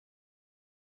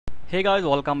Hey guys,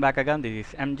 welcome back again. This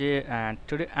is MJ, and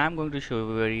today I'm going to show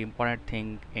you a very important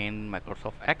thing in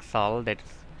Microsoft Excel,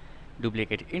 that's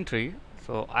duplicate entry.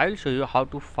 So I will show you how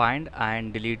to find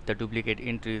and delete the duplicate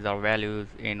entries or values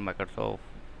in Microsoft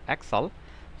Excel.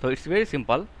 So it's very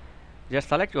simple. Just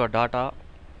select your data,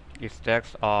 its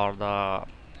text or the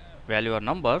value or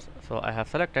numbers. So I have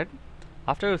selected.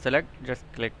 After you select, just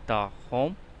click the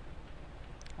home.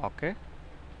 Okay,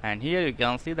 and here you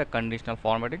can see the conditional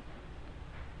formatting.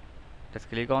 Just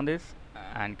click on this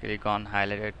and click on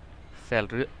highlighted cell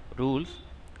rules,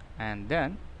 and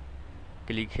then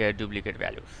click here duplicate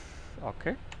values.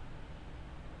 Okay,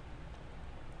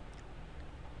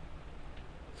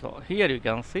 so here you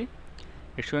can see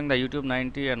it's showing the YouTube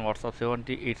 90 and WhatsApp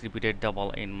 70. It's repeated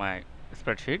double in my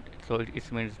spreadsheet, so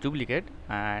it means duplicate.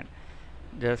 And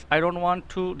just I don't want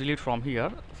to delete from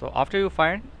here. So after you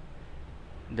find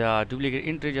the duplicate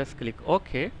entry, just click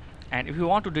OK. And if you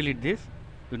want to delete this,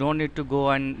 you don't need to go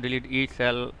and delete each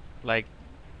cell. Like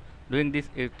doing this,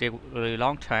 it take a really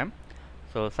long time.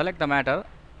 So select the matter,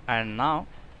 and now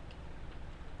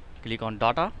click on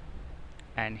data,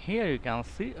 and here you can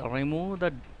see remove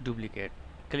the duplicate.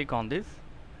 Click on this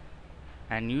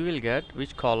and you will get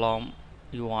which column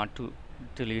you want to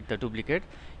delete the duplicate.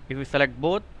 If you select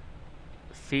both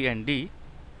C and D,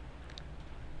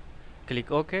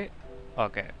 click OK.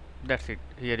 Okay, that's it.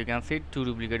 Here you can see 2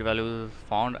 duplicate values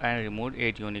found and removed,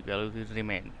 8 unique values is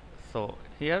remain. So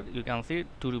here you can see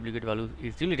 2 duplicate values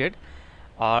is deleted.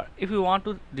 Or if you want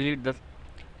to delete the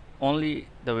only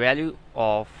the value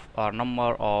of or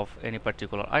number of any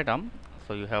particular item,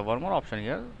 so you have one more option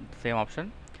here, same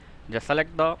option. Just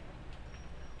select the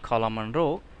column and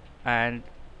row and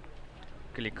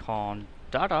click on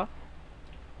data,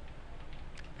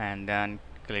 and then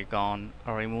click on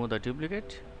remove the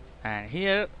duplicate. And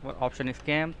here what option is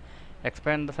came,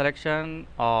 expand the selection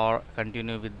or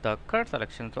continue with the current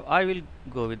selection. So I will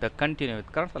go with the continue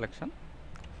with current selection.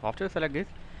 So after you select this,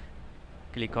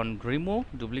 click on remove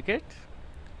duplicate,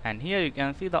 and here you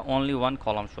can see the only one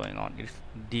column showing on, it's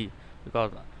D,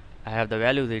 because I have the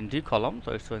values in D column,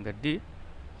 so it's showing the D.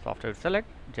 So after you select,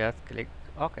 just click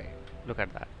OK. Look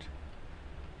at that,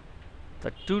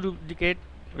 the 2 duplicate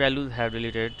values have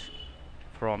deleted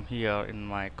from here in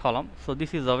my column. So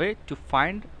this is a way to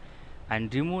find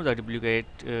and remove the duplicate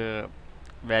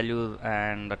values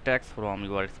and the text from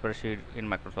your spreadsheet in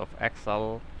Microsoft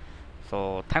Excel.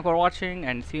 So thanks for watching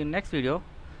and see you in next video.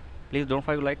 Please don't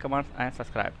forget to like, comment and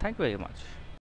subscribe. Thank you very much.